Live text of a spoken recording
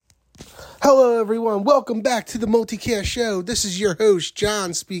Hello, everyone. Welcome back to the Multicast Show. This is your host,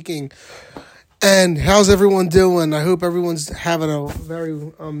 John, speaking. And how's everyone doing? I hope everyone's having a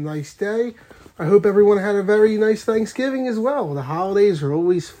very nice day. I hope everyone had a very nice Thanksgiving as well. The holidays are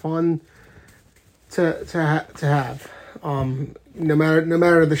always fun to have. No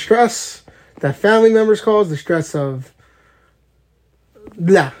matter the stress that family members cause, the stress of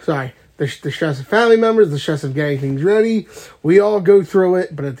the stress of family members, the stress of getting things ready. We all go through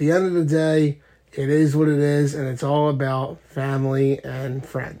it, but at the end of the day, it is what it is, and it's all about family and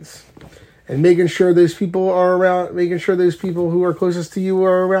friends. And making sure those people are around, making sure those people who are closest to you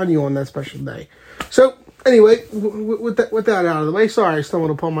are around you on that special day. So, anyway, with that out of the way, sorry, I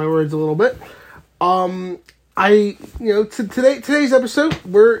stumbled upon my words a little bit. Today's episode,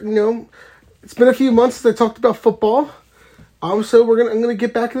 it's been a few months since I talked about football. So I'm gonna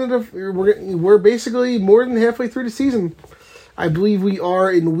get back into we're basically more than halfway through the season. I believe we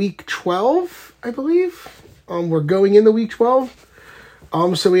are in week 12, I believe. We're going into week 12.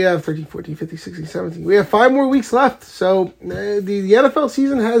 So we have 13, 14, 15, 16, 17. We have 5 more weeks left. So the NFL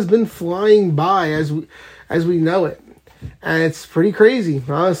season has been flying by as we know it. And it's pretty crazy.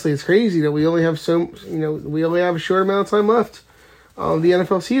 Honestly, it's crazy that we only have a short amount of time left of the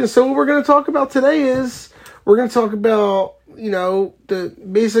NFL season. So what we're going to talk about today is we're going to talk about we're going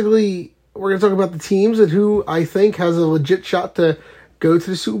to talk about the teams and who I think has a legit shot to go to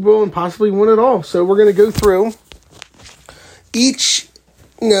the Super Bowl and possibly win it all. So we're going to go through each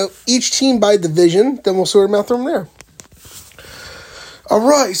team by division, then we'll sort them out from there. All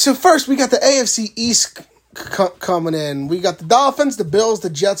right, so first we got the AFC East coming in. We got the Dolphins, the Bills, the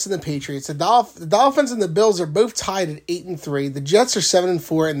Jets, and the Patriots. The Dolphins and the Bills are both tied at 8-3. The Jets are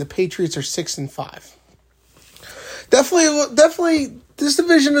 7-4, and the Patriots are 6-5. Definitely, this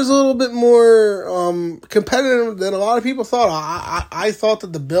division is a little bit more competitive than a lot of people thought. I thought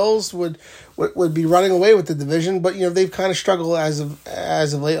that the Bills would be running away with the division, but they've kind of struggled as of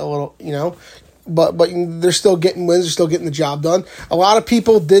late a little, but they're still getting wins, they're still getting the job done. A lot of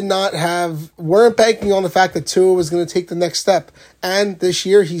people weren't banking on the fact that Tua was going to take the next step, and this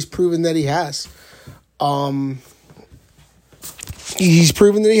year he's proven that he has. He's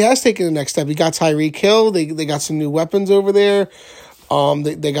proven that he has taken the next step. He got Tyreek Hill. They got some new weapons over there.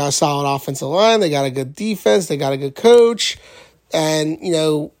 They got a solid offensive line. They got a good defense. They got a good coach. And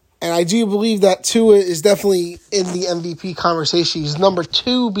I do believe that Tua is definitely in the MVP conversation. He's number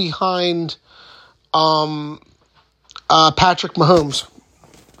 2 behind Patrick Mahomes.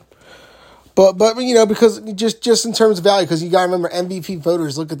 But because just in terms of value, because you got to remember, MVP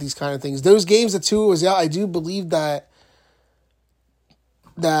voters look at these kind of things. Those games that Tua was out, I do believe that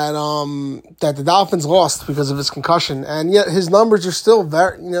the Dolphins lost because of his concussion, and yet his numbers are still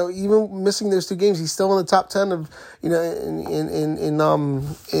very, even missing those 2 games, he's still in the top 10 of,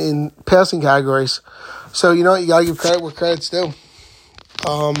 in passing categories. So, you gotta give credit where credit's due.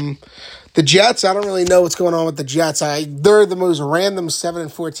 The Jets, I don't really know what's going on with the Jets. They're the most random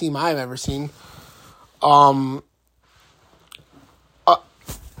 7-4 team I've ever seen.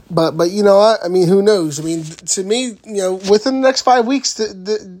 But you know what? I mean, who knows? I mean, to me, within the next 5 weeks,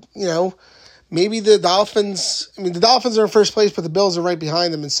 maybe the Dolphins. I mean, the Dolphins are in first place, but the Bills are right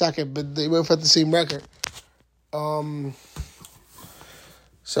behind them in second. But they both have the same record. So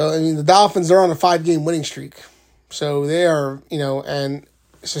I mean, the Dolphins are on a 5-game winning streak. So they are, and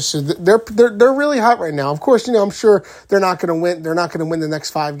so they're really hot right now. Of course, I'm sure they're not going to win. They're not going to win the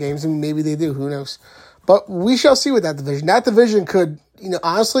next 5 games, and maybe they do. Who knows? But we shall see with that division. That division could,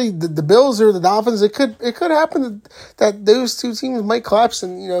 honestly, the Bills or the Dolphins, it could happen that those 2 teams might collapse,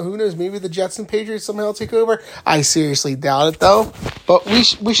 and who knows? Maybe the Jets and Patriots somehow take over. I seriously doubt it, though. But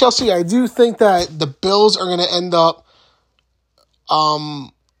we shall see. I do think that the Bills are going to end up.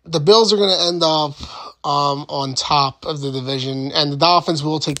 On top of the division, and the Dolphins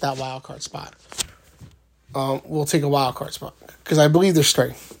will take that wild card spot. We'll take a wild card spot because I believe they're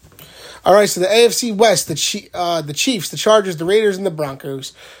straight. All right, so the AFC West, the Chiefs, the Chargers, the Raiders, and the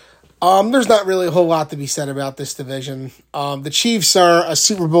Broncos. There's not really a whole lot to be said about this division. The Chiefs are a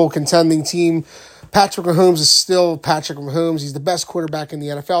Super Bowl contending team. Patrick Mahomes is still Patrick Mahomes. He's the best quarterback in the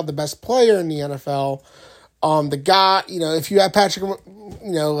NFL, the best player in the NFL. The guy, if you have Patrick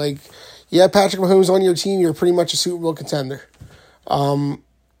Mahomes on your team, you're pretty much a Super Bowl contender. Mahomes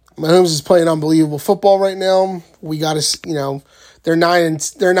is playing unbelievable football right now. We got to, they're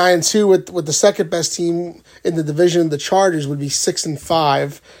 9-2 with the second best team in the division. The Chargers would be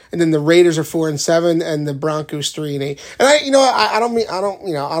 6-5, and then the Raiders are 4-7, and the Broncos 3-8. And I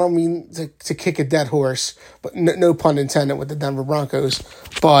don't mean to kick a dead horse, but no pun intended with the Denver Broncos,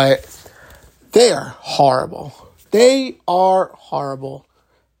 but they are horrible. They are horrible.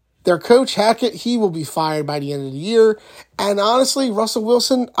 Their coach, Hackett, he will be fired by the end of the year. And honestly, Russell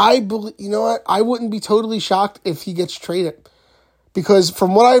Wilson, you know what? I wouldn't be totally shocked if he gets traded. Because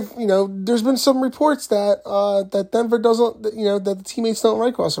from what there's been some reports that that Denver doesn't, that the teammates don't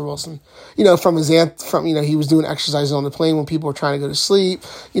like Russell Wilson. From he was doing exercises on the plane when people were trying to go to sleep.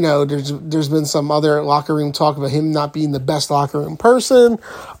 There's been some other locker room talk about him not being the best locker room person.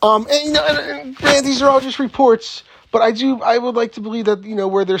 And granted, these are all just reports. But I would like to believe that,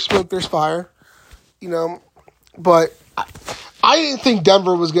 where there's smoke, there's fire, but I didn't think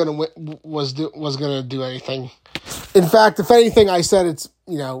Denver was going to do anything. In fact, if anything, I said it's,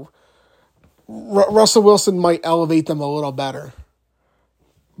 Russell Wilson might elevate them a little better.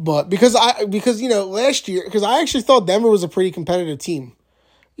 But because last year, because I actually thought Denver was a pretty competitive team,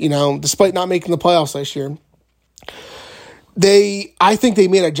 despite not making the playoffs last year. I think they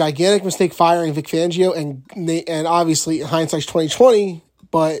made a gigantic mistake firing Vic Fangio, and obviously hindsight's 2020,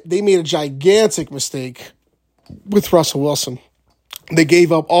 but they made a gigantic mistake with Russell Wilson. They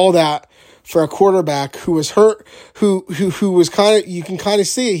gave up all that for a quarterback who was hurt, who was kind of, you can kind of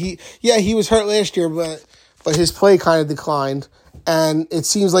see it. He was hurt last year, but his play kind of declined, and it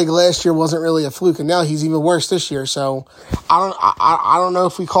seems like last year wasn't really a fluke, and now he's even worse this year. So I don't know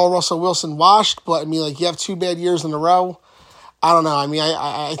if we call Russell Wilson washed, but I mean, like, you have 2 bad years in a row. I don't know. I mean,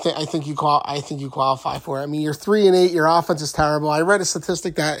 I think you qualify for it. I mean, you're 3-8. Your offense is terrible. I read a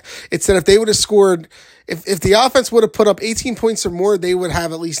statistic that it said if they would have scored, if the offense would have put up 18 points or more, they would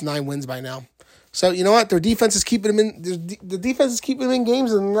have at least 9 wins by now. So you know what? Their defense is keeping them in. The defense is keeping them in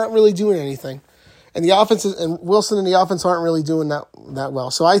games, and they're not really doing anything. And the offense and Wilson and the offense aren't really doing that well.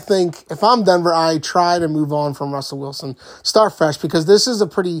 So I think if I'm Denver, I try to move on from Russell Wilson, start fresh, because they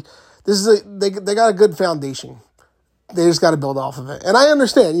got a good foundation. They just got to build off of it. And I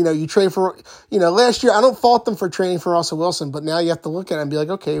understand, you trade for, last year, I don't fault them for trading for Russell Wilson, but now you have to look at it and be like,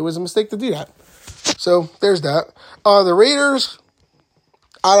 okay, it was a mistake to do that. So there's that. The Raiders,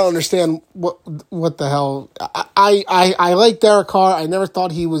 I don't understand what the hell. I like Derek Carr. I never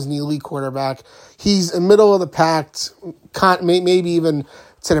thought he was an elite quarterback. He's in middle of the pack, maybe even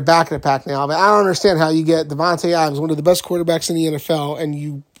to the back of the pack now. But I don't understand how you get Devontae Adams, one of the best quarterbacks in the NFL, and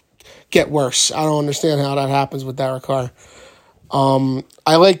you get worse. I don't understand how that happens with Derek Carr. I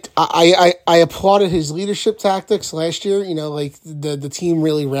applauded his leadership tactics last year. The team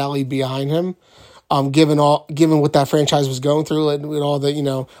really rallied behind him. Given what that franchise was going through, and with all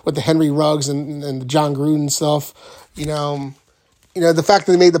the with the Henry Ruggs and the John Gruden stuff, the fact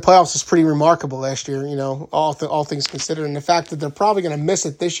that they made the playoffs is pretty remarkable last year. All things considered, and the fact that they're probably going to miss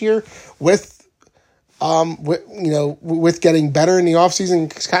it this year with getting better in the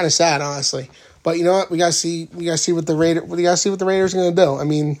offseason is kind of sad, honestly. But you know what? We gotta see what the Raiders are going to do. I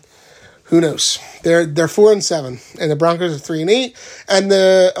mean, who knows? They're 4-7, and the Broncos are 3-8, and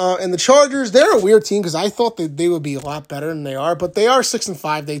the Chargers, they're a weird team because I thought that they would be a lot better than they are, but they are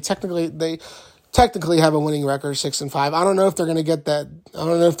 6-5. They technically have a winning record, 6-5. I don't know if they're going to get that. I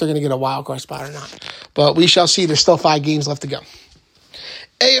don't know if they're going to get a wild card spot or not, but we shall see. There's still 5 games left to go.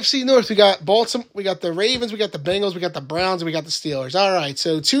 AFC North, we got Baltimore, we got the Ravens, we got the Bengals, we got the Browns, and we got the Steelers. All right,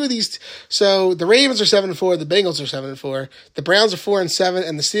 so 2 of these. So the Ravens are 7-4, the Bengals are 7-4, the Browns are 4-7,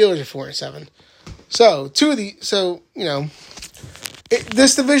 and the Steelers are 4-7. So 2 of the. So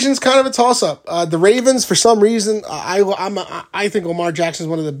this division's kind of a toss-up. The Ravens, for some reason, I think Lamar Jackson is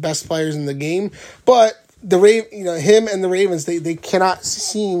one of the best players in the game, but him and the Ravens, they can't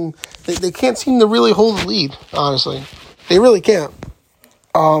seem to really hold the lead. Honestly, they really can't.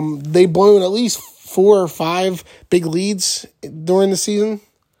 They've blown at least 4 or 5 big leads during the season.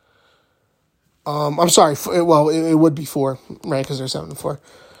 I'm sorry. Well, it would be 4, right? Because they're 7-4.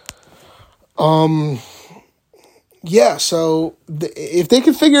 Yeah. So if they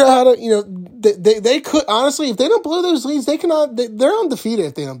could figure out how to, they could, honestly, if they don't blow those leads, they're undefeated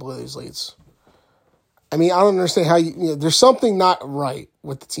if they don't blow those leads. I mean, I don't understand how there's something not right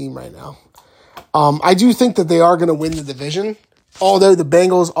with the team right now. I do think that they are going to win the division. Although the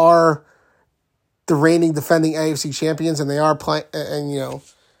Bengals are the reigning defending AFC champions, and they are playing,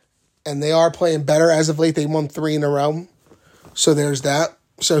 and they are playing better as of late. They won 3 in a row, so there's that.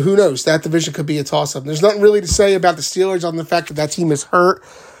 So who knows? That division could be a toss-up. There's nothing really to say about the Steelers on the fact that team is hurt,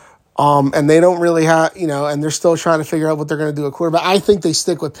 and they don't really have, and they're still trying to figure out what they're going to do at quarterback. I think they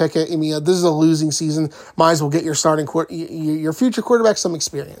stick with Pickett. I mean, this is a losing season. Might as well get your your future quarterback some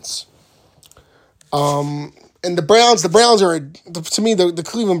experience. And the Browns are, to me, the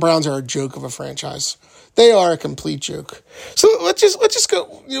Cleveland Browns are a joke of a franchise. They are a complete joke. So let's just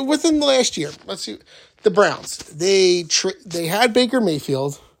go within the last year. Let's see the Browns. They had Baker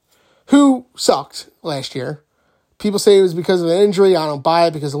Mayfield, who sucked last year, people say it was because of an injury. I don't buy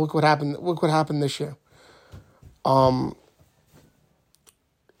it because look what happened. Look what happened this year. So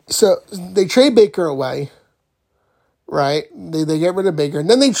they trade Baker away, right? They get rid of Baker, and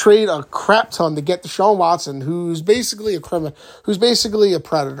then they trade a crap ton to get Deshaun Watson, who's basically a criminal, who's basically a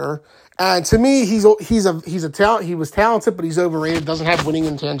predator. And to me, he's a talent. He was talented, but he's overrated. Doesn't have winning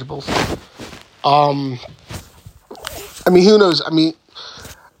intangibles. I mean, who knows? I mean,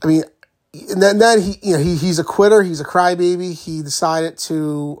 and then he's a quitter. He's a crybaby. He decided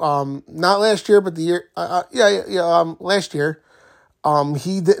to not last year, but the year last year.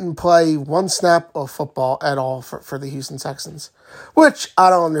 He didn't play one snap of football at all for the Houston Texans, which I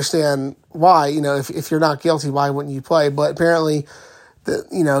don't understand why. If you're not guilty, why wouldn't you play? But apparently,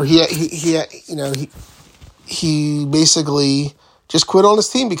 he basically just quit on his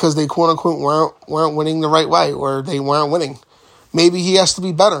team because they quote unquote weren't winning the right way, or they weren't winning. Maybe he has to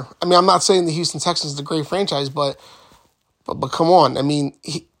be better. I mean, I'm not saying the Houston Texans is a great franchise, but come on. I mean,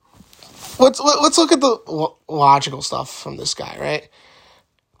 let's look at the logical stuff from this guy, right?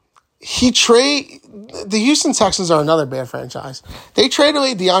 The Houston Texans are another bad franchise. They traded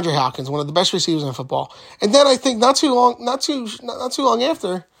away DeAndre Hopkins, one of the best receivers in football, and then I think not too long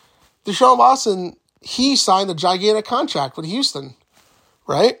after, Deshaun Watson, he signed a gigantic contract with Houston,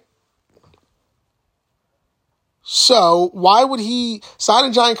 right? So why would he sign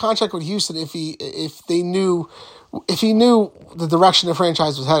a giant contract with Houston if he knew the direction the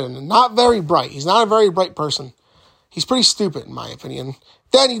franchise was headed? And not very bright. He's not a very bright person. He's pretty stupid, in my opinion.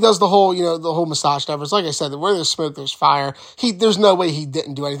 Then he does the whole massage efforts. Like I said, where there's smoke, there's fire. There's no way he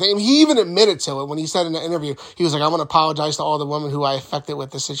didn't do anything. I mean, he even admitted to it when he said in the interview, he was like, "I'm going to apologize to all the women who I affected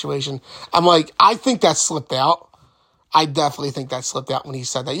with this situation." I'm like, I think that slipped out. I definitely think that slipped out when he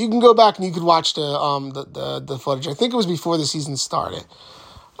said that. You can go back and you could watch the footage. I think it was before the season started.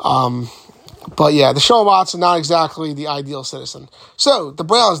 But yeah, Deshaun Watson, not exactly the ideal citizen. So the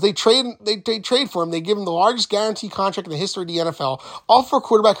Browns, they trade for him. They give him the largest guaranteed contract in the history of the NFL, all for a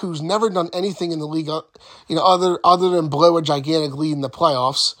quarterback who's never done anything in the league, other than blow a gigantic lead in the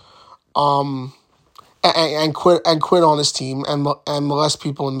playoffs, and quit on his team and molest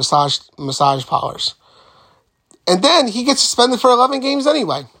people in massage parlors. And then he gets suspended for 11 games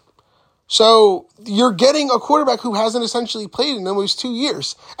anyway. So you're getting a quarterback who hasn't essentially played in almost 2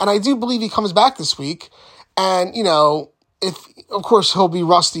 years. And I do believe he comes back this week. And, if, of course, he'll be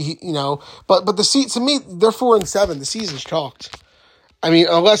rusty, but to me, they're 4-7. The season's chalked. I mean,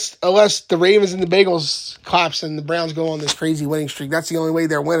 unless the Ravens and the Bengals collapse and the Browns go on this crazy winning streak, that's the only way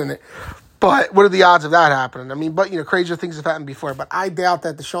they're winning it. But what are the odds of that happening? I mean, crazier things have happened before. But I doubt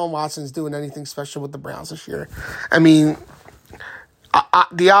that Deshaun Watson's doing anything special with the Browns this year. I mean,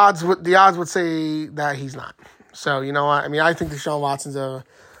 the odds would say that he's not. So, you know what? I mean, I think Deshaun Watson's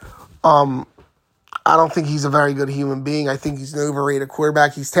I don't think he's a very good human being. I think he's an overrated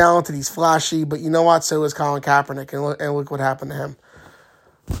quarterback. He's talented. He's flashy. But you know what? So is Colin Kaepernick. And look what happened to him.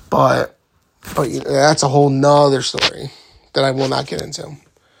 But that's a whole nother story that I will not get into.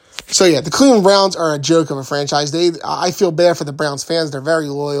 So yeah, the Cleveland Browns are a joke of a franchise. I feel bad for the Browns fans. They're very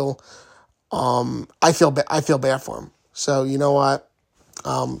loyal. I feel bad for them. So you know what?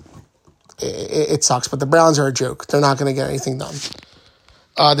 It sucks, but the Browns are a joke. They're not going to get anything done.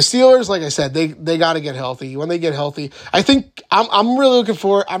 The Steelers, like I said, they got to get healthy. When they get healthy, I think I'm really looking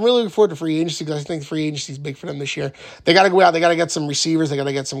forward to free agency because I think free agency is big for them this year. They got to go out. They got to get some receivers. They got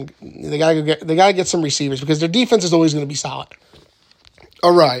to get some receivers because their defense is always going to be solid.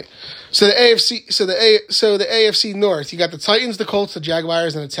 All right. So the AFC North, you got the Titans, the Colts, the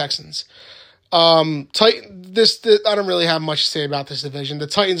Jaguars, and the Texans. I don't really have much to say about this division. The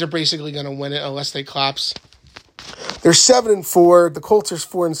Titans are basically going to win it unless they collapse. They're 7-4. The Colts are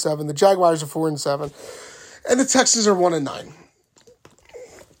 4-7. The Jaguars are 4-7, and the Texans are 1-9.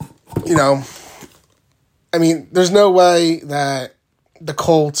 I mean, there's no way that the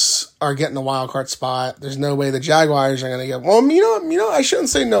Colts are getting a wild card spot. There's no way the Jaguars are going to get. Well, I shouldn't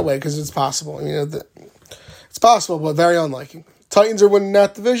say no way because it's possible. It's possible, but very unlikely. Titans are winning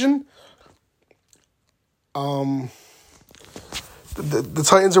that division. The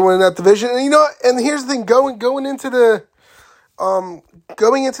Titans are winning that division, and and here's the thing: going into the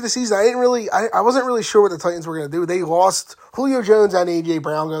season, I wasn't really sure what the Titans were going to do. They lost Julio Jones and AJ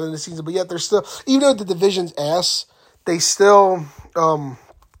Brown going into the season, but yet they're still, even though the division's ass, they still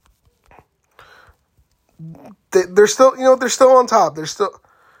they're still they're still on top. They're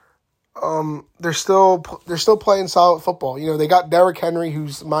still playing solid football. They got Derrick Henry,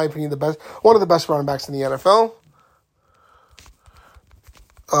 who's in my opinion one of the best running backs in the NFL.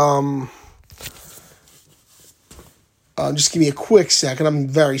 Just give me a quick second. I'm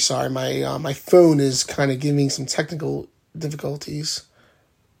very sorry. My phone is kind of giving some technical difficulties.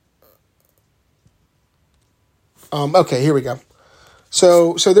 Okay, here we go.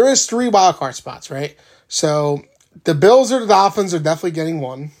 So there is 3 wild card spots, right? So the Bills or the Dolphins are definitely getting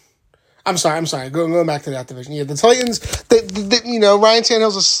one. I'm sorry. Going back to that division. Yeah, the Titans. Ryan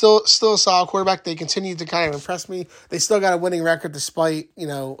Tannehill's is still a solid quarterback. They continue to kind of impress me. They still got a winning record despite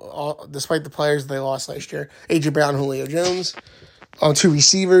despite the players they lost last year. A.J. Brown, Julio Jones, 2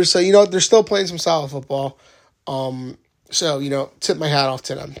 receivers. So they're still playing some solid football. Tip my hat off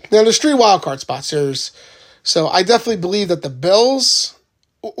to them. Now there's 3 wild card spots. So I definitely believe that the Bills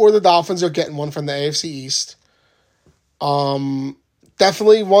or the Dolphins are getting one from the AFC East.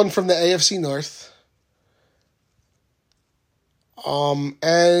 Definitely one from the AFC North.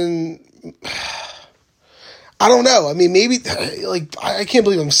 And I don't know. I mean, maybe, I can't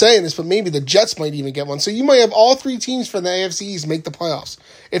believe I'm saying this, but maybe the Jets might even get one. So you might have all 3 teams from the AFC East make the playoffs.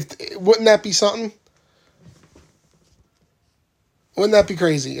 Wouldn't that be something? Wouldn't that be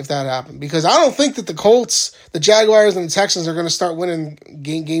crazy if that happened? Because I don't think that the Colts, the Jaguars, and the Texans are going to start winning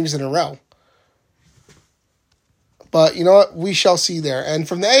games in a row. But you know what? We shall see there. And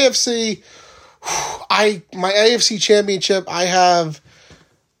from the AFC, my AFC championship, I have...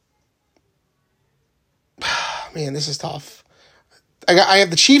 Man, this is tough. I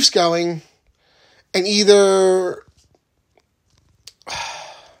have the Chiefs going, and either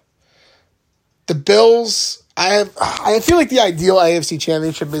the Bills... I feel like the ideal AFC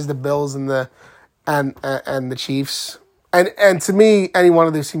championship is the Bills and the Chiefs. And to me, any one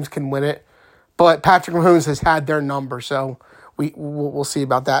of those teams can win it. But Patrick Mahomes has had their number, so we'll see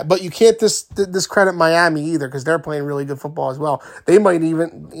about that. But you can't discredit Miami either because they're playing really good football as well. They might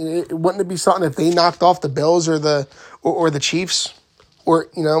even wouldn't it be something if they knocked off the Bills or the Chiefs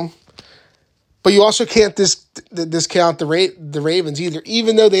But you also can't discount the Ravens either,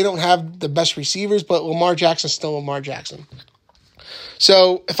 even though they don't have the best receivers. But Lamar Jackson's still Lamar Jackson.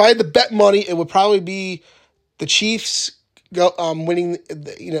 So if I had to bet money, it would probably be the Chiefs winning.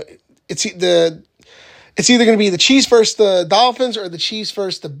 It's either going to be the Chiefs versus the Dolphins or the Chiefs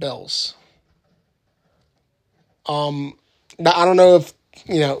versus the Bills. Now I don't know if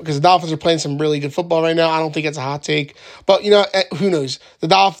because the Dolphins are playing some really good football right now. I don't think it's a hot take, but who knows? The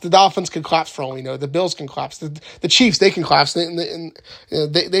Dolphins can collapse for all we know. The Bills can collapse. The Chiefs they can collapse. They can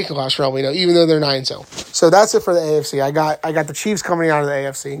collapse for all we know, even though they're 9-0. So that's it for the AFC. I got the Chiefs coming out of the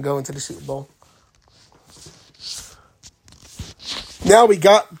AFC and going to the Super Bowl. Now we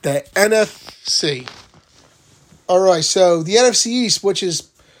got the NFC. All right, so the NFC East, which is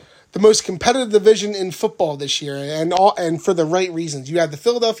the most competitive division in football this year, and for the right reasons. You have the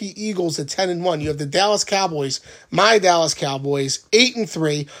Philadelphia Eagles at 10-1. You have the Dallas Cowboys, my Dallas Cowboys,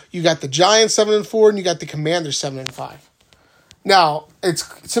 8-3. You got the Giants 7-4, and you got the Commanders 7-5. Now,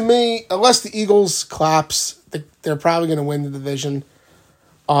 it's to me, unless the Eagles collapse, they're probably going to win the division.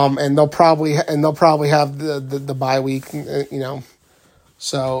 And they'll probably have the bye week,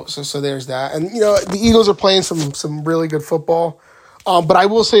 So there's that. And, the Eagles are playing some really good football. But I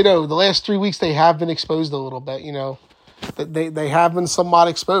will say, though, the last 3 weeks they have been exposed a little bit, They have been somewhat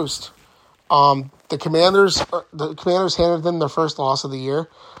exposed. The Commanders handed them their first loss of the year.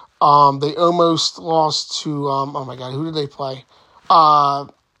 They almost lost to, oh my God, who did they play?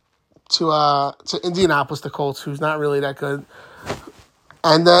 To Indianapolis, the Colts, who's not really that good.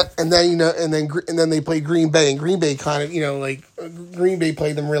 And then they played Green Bay, and Green Bay kind of, Green Bay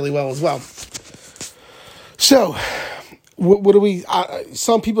played them really well as well. So, what do we?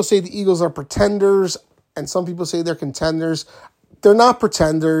 Some people say the Eagles are pretenders, and some people say they're contenders. They're not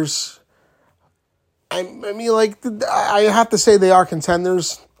pretenders. I have to say they are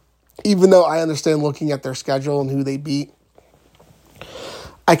contenders, even though I understand looking at their schedule and who they beat.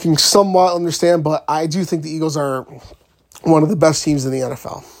 I can somewhat understand, but I do think the Eagles are one of the best teams in the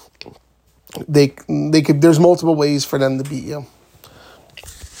NFL. They could. There's multiple ways for them to beat you.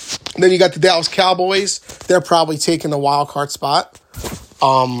 And then you got the Dallas Cowboys. They're probably taking the wild card spot.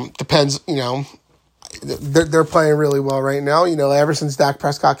 Depends. They're playing really well right now. Ever since Dak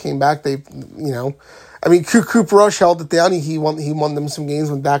Prescott came back, they've. Cooper Rush held it down. He won them some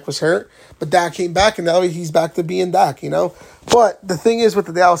games when Dak was hurt. But Dak came back, and now he's back to being Dak, But the thing is with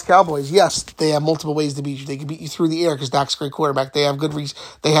the Dallas Cowboys, yes, they have multiple ways to beat you. They can beat you through the air because Dak's a great quarterback. They have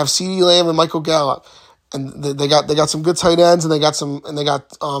they have CeeDee Lamb and Michael Gallup. And they got some good tight ends, and they got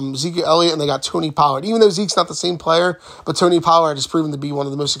Zeke Elliott, and they got Tony Pollard. Even though Zeke's not the same player, but Tony Pollard has proven to be one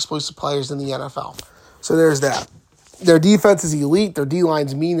of the most explosive players in the NFL. So there's that. Their defense is elite. Their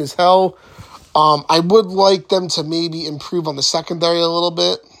D-line's mean as hell. I would like them to maybe improve on the secondary a little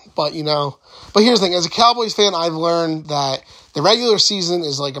bit, But here's the thing. As a Cowboys fan, I've learned that the regular season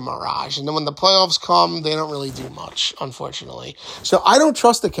is like a mirage. And then when the playoffs come, they don't really do much, unfortunately. So I don't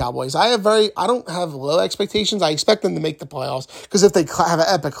trust the Cowboys. I don't have low expectations. I expect them to make the playoffs. Because if they have an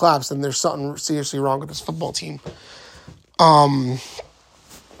epic collapse, then there's something seriously wrong with this football team.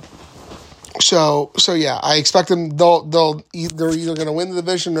 So yeah, I expect them. They're either going to win the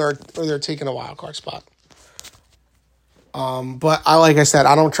division or they're taking a wild card spot. But like I said,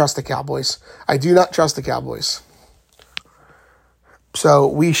 I don't trust the Cowboys. I do not trust the Cowboys. So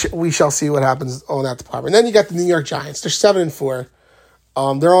we shall see what happens on that department. Then you got the New York Giants. They're 7-4.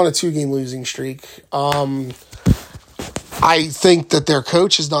 They're on a 2-game losing streak. I think that their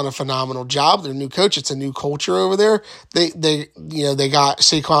coach has done a phenomenal job. Their new coach, it's a new culture over there. They got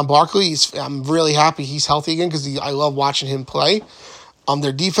Saquon Barkley. I'm really happy he's healthy again because I love watching him play.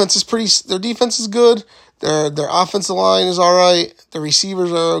 Their defense is good. Their offensive line is all right. The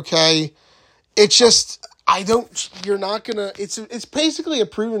receivers are okay. It's just it's basically a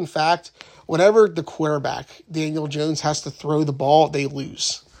proven fact. Whenever the quarterback, Daniel Jones, has to throw the ball, they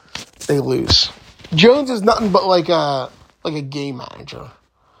lose. Jones is nothing but like a game manager.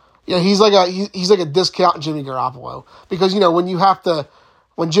 He's like a discount Jimmy Garoppolo. Because when you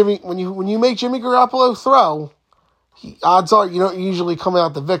make Jimmy Garoppolo throw, odds are you don't usually come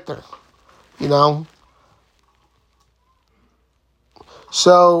out the victor.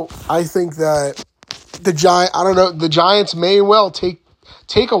 So I think that the Giants may well take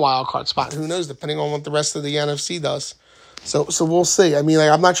a wild card spot. Who knows, depending on what the rest of the NFC does. So we'll see. I mean,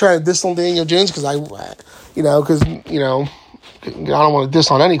 I'm not trying to diss on Daniel Jones because I don't want to diss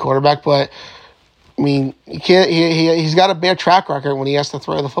on any quarterback, but I mean, you can't. He's got a bad track record when he has to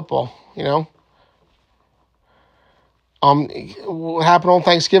throw the football. What happened on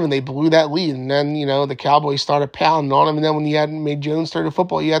Thanksgiving? They blew that lead, and then, the Cowboys started pounding on him, and then when you hadn't made Jones throw the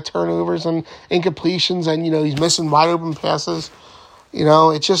football, you had turnovers and incompletions, and, he's missing wide open passes.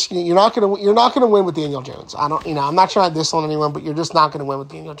 It's just, you're not gonna win with Daniel Jones. I'm not trying to diss on anyone, but you're just not gonna win with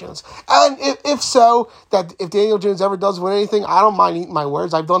Daniel Jones. And if Daniel Jones ever does win anything, I don't mind eating my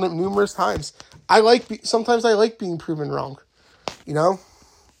words. I've done it numerous times. Sometimes I like being proven wrong,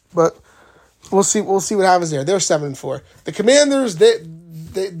 but we'll see what happens there. They're 7-4. The Commanders, they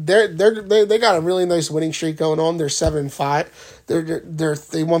got a really nice winning streak going on. They're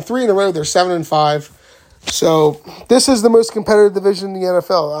 7-5. They won 3 in a row. They're 7-5. So this is the most competitive division in the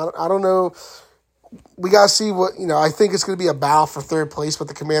NFL. I don't know. We got to see what, I think it's going to be a battle for third place with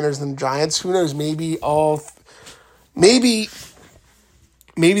the Commanders and the Giants. Who knows? Maybe the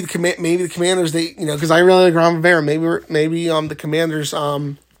Commanders, because I really like Ron Rivera. Maybe the Commanders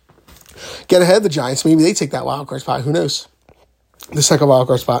get ahead of the Giants. Maybe they take that wild card spot. Who knows? The second wild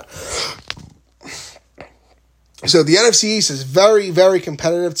card spot. So the NFC East is very, very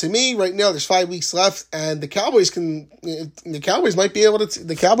competitive to me right now. There's 5 weeks left, and the Cowboys might be able to.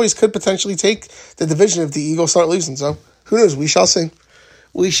 The Cowboys could potentially take the division if the Eagles start losing. So who knows? We shall see.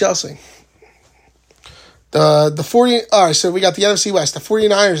 The 40. All right, so we got the NFC West. The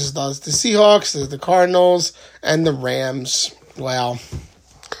 49ers does the Seahawks, the Cardinals, and the Rams. Wow.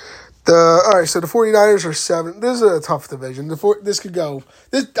 All right, so the 49ers are 7. This is a tough division. I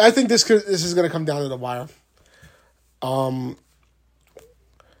think this is going to come down to the wire. The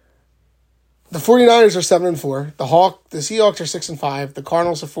 49ers are 7-4. The Seahawks are 6-5. The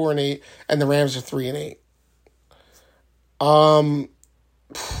Cardinals are 4-8, and the Rams are 3-8.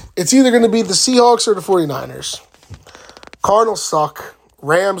 It's either going to be the Seahawks or the 49ers. Cardinals suck.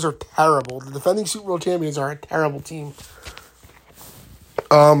 Rams are terrible. The defending Super Bowl champions are a terrible team.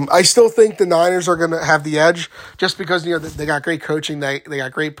 I still think the Niners are going to have the edge just because, they got great coaching. They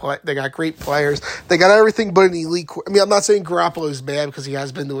got great players. They got everything but an elite. I mean, I'm not saying Garoppolo is bad because he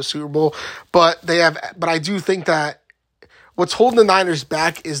has been to a Super Bowl, but I do think that what's holding the Niners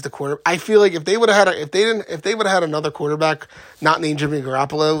back is the quarterback. I feel like if they would have had another quarterback not named Jimmy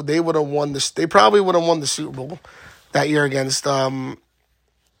Garoppolo, they would have won this. They probably would have won the Super Bowl that year against the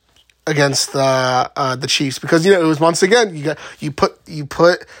Chiefs, because it was, once again, you put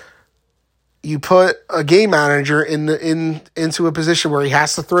a game manager into a position where he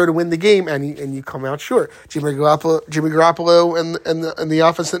has to throw to win the game, and you come out short. Jimmy Garoppolo and the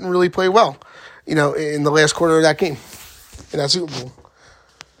offense didn't really play well, in the last quarter of that game, in that Super Bowl.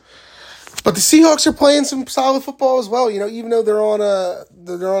 But the Seahawks are playing some solid football as well, even though they're on a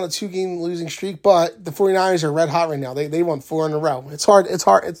 2-game losing streak, but the 49ers are red hot right now. They won 4 in a row. That's hard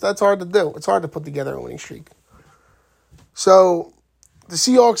to do. It's hard to put together a winning streak. So the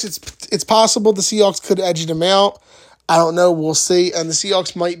Seahawks, it's possible the Seahawks could edge them out. I don't know. We'll see. And the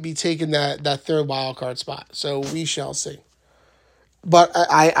Seahawks might be taking that third wild card spot. So we shall see. But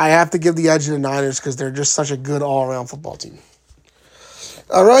I have to give the edge to the Niners because they're just such a good all-around football team.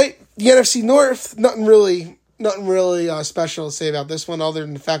 All right, the NFC North, nothing really special to say about this one, other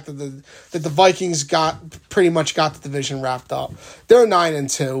than the fact that the Vikings pretty much got the division wrapped up. They're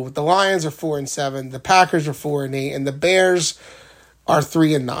 9-2. The Lions are 4-7. The Packers are 4-8, and the Bears are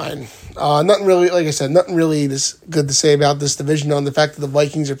 3-9. Nothing really, like I said, nothing really this good to say about this division. On the fact that the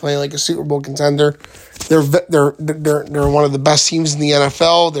Vikings are playing like a Super Bowl contender. They're one of the best teams in the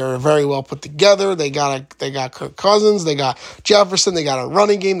NFL. They're very well put together. They got Kirk Cousins. They got Jefferson. They got a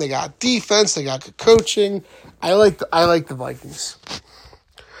running game. They got defense. They got good coaching. I like the Vikings.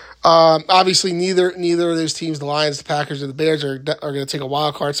 Obviously, neither of those teams, the Lions, the Packers, or the Bears, are going to take a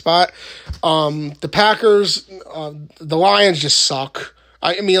wild card spot. The Packers, the Lions just suck.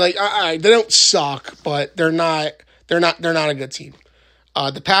 I mean, like they don't suck, but they're not a good team.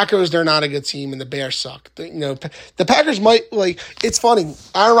 The Packers, they're not a good team, and the Bears suck. The Packers might It's funny.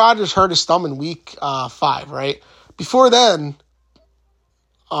 Aaron Rodgers hurt his thumb in week 5, right? Before then,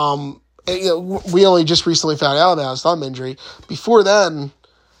 we only just recently found out about his thumb injury. Before then,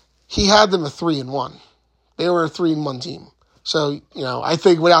 he had them a 3-1. They were a 3-1 team. So, I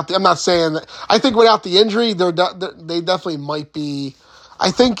think I'm not saying that. I think without the injury, they definitely might be. I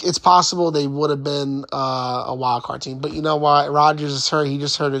think it's possible they would have been a wild card team. But you know what? Rodgers is hurt. He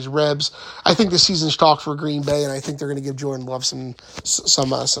just hurt his ribs. I think the season's talk for Green Bay, and I think they're going to give Jordan Love some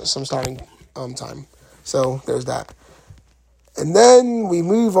starting time. So there's that. And then we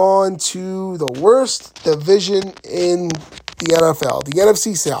move on to the worst division in the NFL, the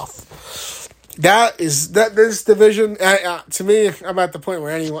NFC South. This division, to me, I'm at the point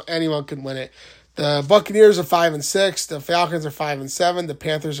where anyone can win it. The Buccaneers are 5-6, the Falcons are 5-7, the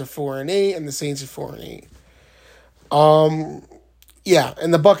Panthers are 4-8, and the Saints are 4-8. And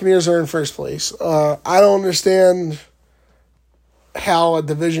the Buccaneers are in first place. I don't understand how a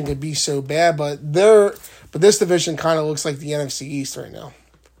division could be so bad, but this division kind of looks like the NFC East right now.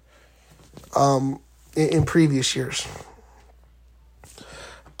 In previous years.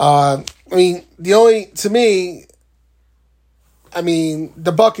 The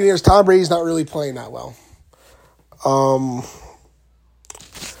Buccaneers, Tom Brady's not really playing that well.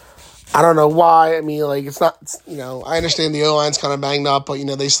 I don't know why. It's not, I understand the O-line's kind of banged up, but,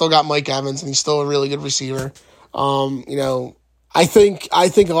 they still got Mike Evans, and he's still a really good receiver. I think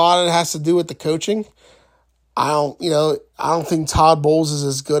a lot of it has to do with the coaching. I don't think Todd Bowles is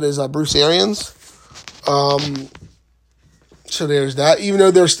as good as Bruce Arians. So there's that, even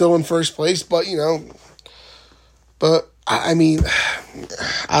though they're still in first place, but, I don't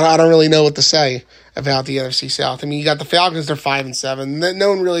really know what to say about the NFC South. You got the Falcons, they're 5-7. No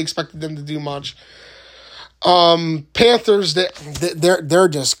one really expected them to do much. Panthers, they're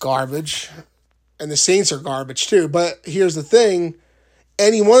just garbage. And the Saints are garbage too. But here's the thing.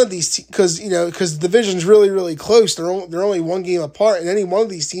 Any one of these because the division's really, really close. They're only one game apart, and any one of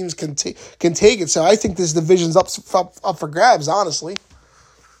these teams can take it. So I think this division's up for grabs, honestly.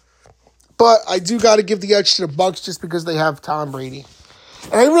 But I do got to give the edge to the Bucs just because they have Tom Brady.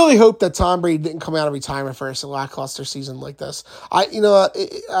 And I really hope that Tom Brady didn't come out of retirement for a lackluster season like this. I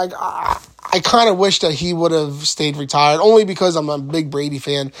kind of wish that he would have stayed retired, only because I'm a big Brady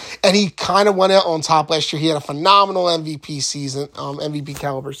fan, and he kind of went out on top last year. He had a phenomenal MVP season, MVP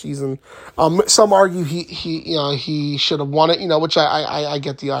caliber season. Some argue he should have won it, which I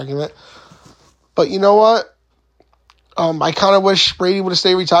get the argument. But you know what? I kind of wish Brady would have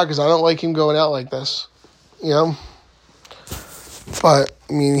stayed retired because I don't like him going out like this, But,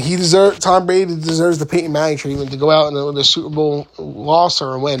 Tom Brady deserves the Peyton Manning treatment to go out with a Super Bowl loss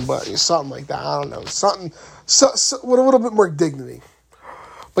or a win, but something like that. I don't know. Something with a little bit more dignity.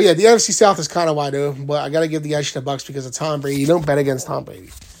 But yeah, the NFC South is kind of wide open, but I got to give the edge to the Bucs because of Tom Brady. You don't bet against Tom Brady,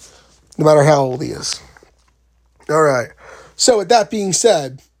 no matter how old he is. All right. So with that being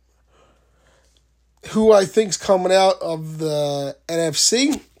said, who I think's coming out of the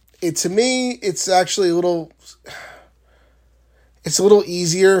NFC, to me, it's actually a little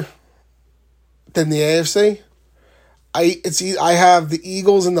easier than the AFC. I have the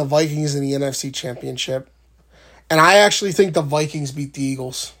Eagles and the Vikings in the NFC Championship. And I actually think the Vikings beat the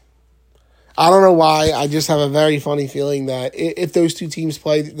Eagles. I don't know why. I just have a very funny feeling that if those two teams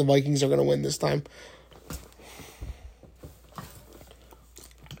play, the Vikings are going to win this time.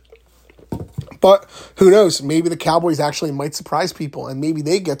 But who knows? Maybe the Cowboys actually might surprise people, and maybe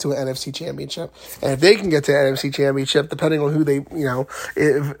they get to an NFC Championship. And if they can get to an NFC Championship, depending on who they,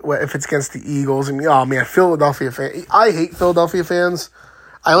 if it's against the Eagles, Philadelphia fans. I hate Philadelphia fans.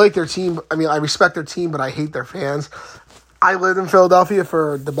 I like their team. I respect their team, but I hate their fans. I lived in Philadelphia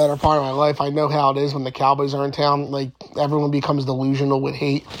for the better part of my life. I know how it is when the Cowboys are in town. everyone becomes delusional with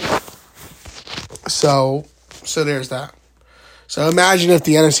hate. So there's that. So imagine if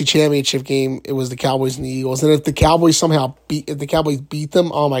the NFC Championship game, it was the Cowboys and the Eagles, and if the Cowboys beat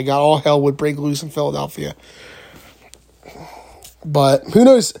them, oh my God, all hell would break loose in Philadelphia. But who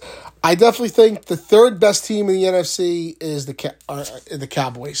knows? I definitely think the third best team in the NFC is the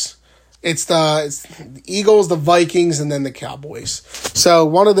Cowboys. It's the Eagles, the Vikings, and then the Cowboys. So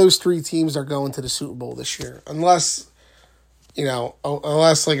one of those three teams are going to the Super Bowl this year, unless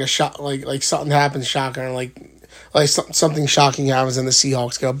like a shot, like something happens shocking, like something shocking happens and the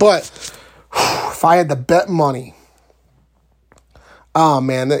Seahawks go. But if I had to bet money, oh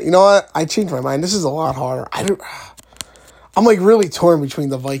man, you know what? I changed my mind. This is a lot harder. I'm like really torn between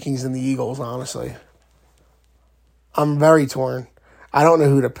the Vikings and the Eagles. Honestly, I'm very torn. I don't know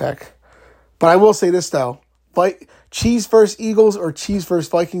who to pick. But I will say this, though. Chiefs versus Eagles or Chiefs versus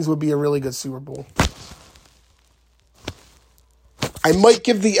Vikings would be a really good Super Bowl. I might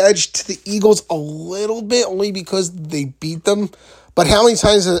give the edge to the Eagles a little bit, only because they beat them. But how many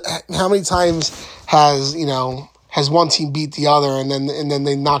times has one team beat the other and then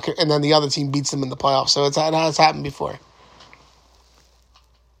they knock it, and then the other team beats them in the playoffs? So it has happened before.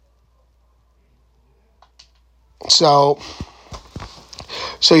 So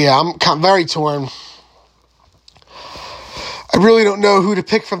yeah, I'm very torn. I really don't know who to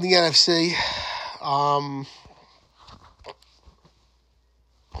pick from the NFC.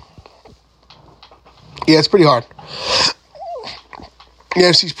 Yeah, it's pretty hard. The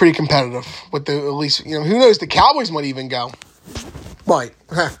NFC's pretty competitive with at least, who knows, the Cowboys might even go. Right.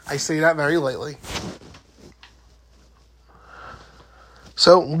 I say that very lightly.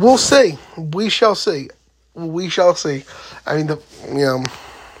 So we'll see. We shall see. I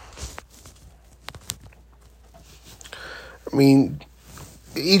mean,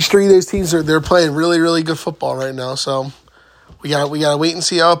 each three of those teams they're playing really, really good football right now. So we gotta wait and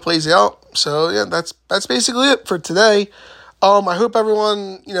see how it plays out. So yeah, that's basically it for today. I hope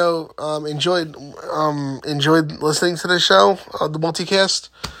everyone enjoyed listening to the show, the multicast.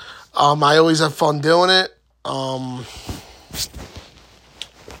 I always have fun doing it.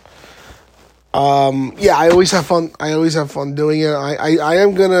 Yeah, I always have fun. Doing it. I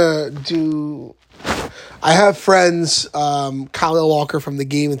am gonna do. I have friends, Kyle Walker from the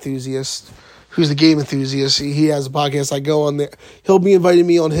Game Enthusiast, who's the Game Enthusiast. He has a podcast. I go on there. He'll be inviting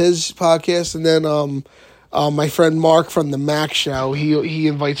me on his podcast, and then my friend Mark from the Mac Show. He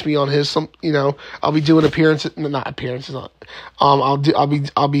invites me on his. I'll be doing appearances. Not appearances. I'll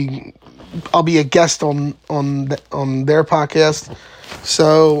be a guest on their podcast.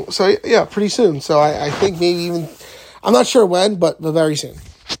 So yeah, pretty soon. So I think maybe even, I'm not sure when, but very soon.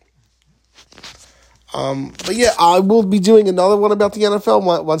 But yeah, I will be doing another one about the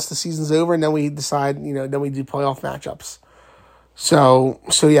NFL once the season's over, and then we decide, then we do playoff matchups. So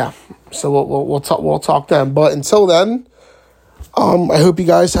yeah, so we'll talk then. But until then, I hope you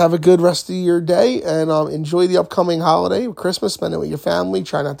guys have a good rest of your day, and enjoy the upcoming holiday, Christmas. Spend it with your family.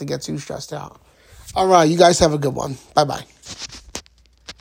 Try not to get too stressed out. All right, you guys have a good one. Bye bye.